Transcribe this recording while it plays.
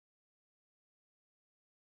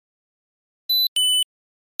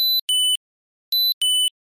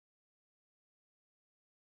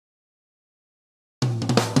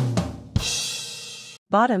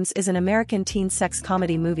Bottoms is an American teen sex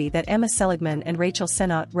comedy movie that Emma Seligman and Rachel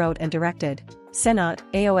Sennott wrote and directed. Sennott,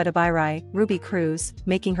 Ayo Edebiri, Ruby Cruz,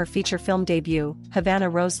 making her feature film debut, Havana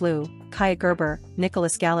Rose Liu, Kaya Gerber,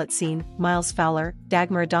 Nicholas Galitzine, Miles Fowler,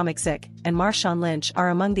 Dagmar Domikzik, and Marshawn Lynch are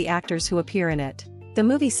among the actors who appear in it. The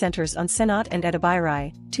movie centers on Sennott and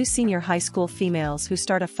Edebiri, two senior high school females who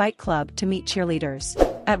start a fight club to meet cheerleaders.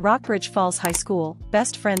 At Rockbridge Falls High School,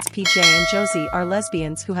 best friends PJ and Josie are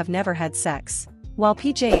lesbians who have never had sex. While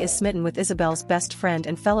PJ is smitten with Isabel's best friend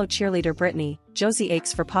and fellow cheerleader Brittany, Josie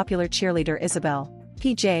aches for popular cheerleader Isabel.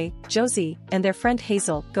 PJ, Josie, and their friend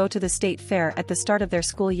Hazel go to the state fair at the start of their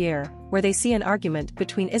school year, where they see an argument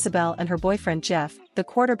between Isabel and her boyfriend Jeff, the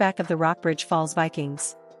quarterback of the Rockbridge Falls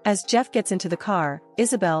Vikings. As Jeff gets into the car,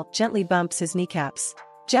 Isabel gently bumps his kneecaps.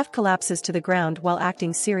 Jeff collapses to the ground while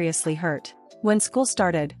acting seriously hurt. When school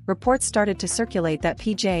started, reports started to circulate that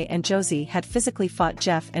PJ and Josie had physically fought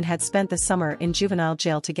Jeff and had spent the summer in juvenile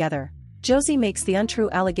jail together. Josie makes the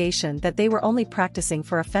untrue allegation that they were only practicing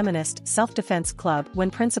for a feminist self-defense club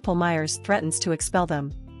when Principal Myers threatens to expel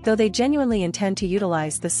them. Though they genuinely intend to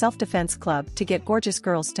utilize the self-defense club to get gorgeous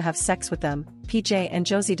girls to have sex with them, PJ and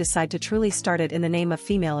Josie decide to truly start it in the name of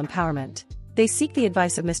female empowerment. They seek the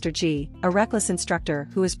advice of Mr. G, a reckless instructor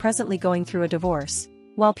who is presently going through a divorce.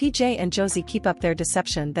 While PJ and Josie keep up their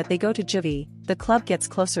deception that they go to juvie, the club gets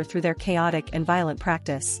closer through their chaotic and violent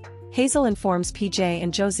practice. Hazel informs PJ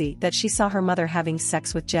and Josie that she saw her mother having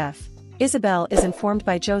sex with Jeff. Isabel is informed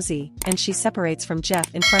by Josie, and she separates from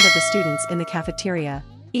Jeff in front of the students in the cafeteria.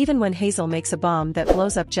 Even when Hazel makes a bomb that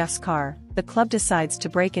blows up Jeff's car, the club decides to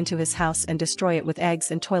break into his house and destroy it with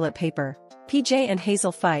eggs and toilet paper. PJ and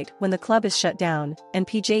Hazel fight when the club is shut down, and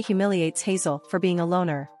PJ humiliates Hazel for being a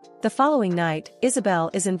loner. The following night,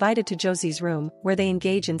 Isabel is invited to Josie's room, where they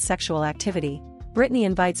engage in sexual activity. Brittany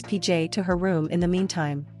invites PJ to her room in the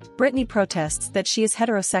meantime. Brittany protests that she is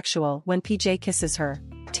heterosexual when PJ kisses her.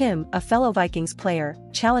 Tim, a fellow Vikings player,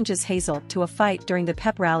 challenges Hazel to a fight during the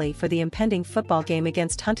pep rally for the impending football game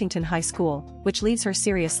against Huntington High School, which leaves her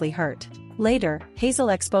seriously hurt. Later, Hazel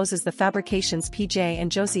exposes the fabrications PJ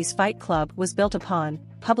and Josie's fight club was built upon,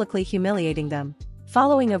 publicly humiliating them.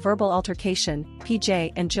 Following a verbal altercation,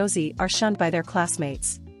 PJ and Josie are shunned by their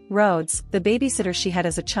classmates. Rhodes, the babysitter she had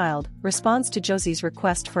as a child, responds to Josie's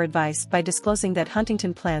request for advice by disclosing that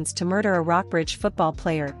Huntington plans to murder a Rockbridge football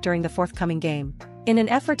player during the forthcoming game. In an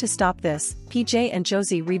effort to stop this, PJ and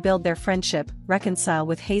Josie rebuild their friendship, reconcile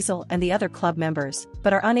with Hazel and the other club members,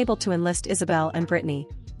 but are unable to enlist Isabel and Brittany.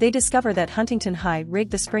 They discover that Huntington High rigged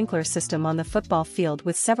the sprinkler system on the football field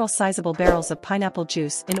with several sizable barrels of pineapple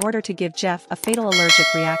juice in order to give Jeff a fatal allergic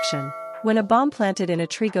reaction. When a bomb planted in a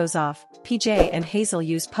tree goes off, PJ and Hazel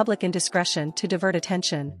use public indiscretion to divert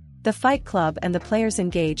attention. The fight club and the players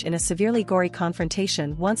engage in a severely gory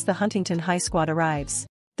confrontation once the Huntington High squad arrives.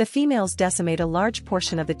 The females decimate a large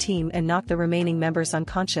portion of the team and knock the remaining members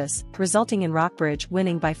unconscious, resulting in Rockbridge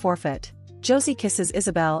winning by forfeit. Josie kisses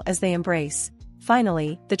Isabel as they embrace.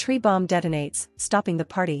 Finally, the tree bomb detonates, stopping the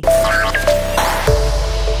party.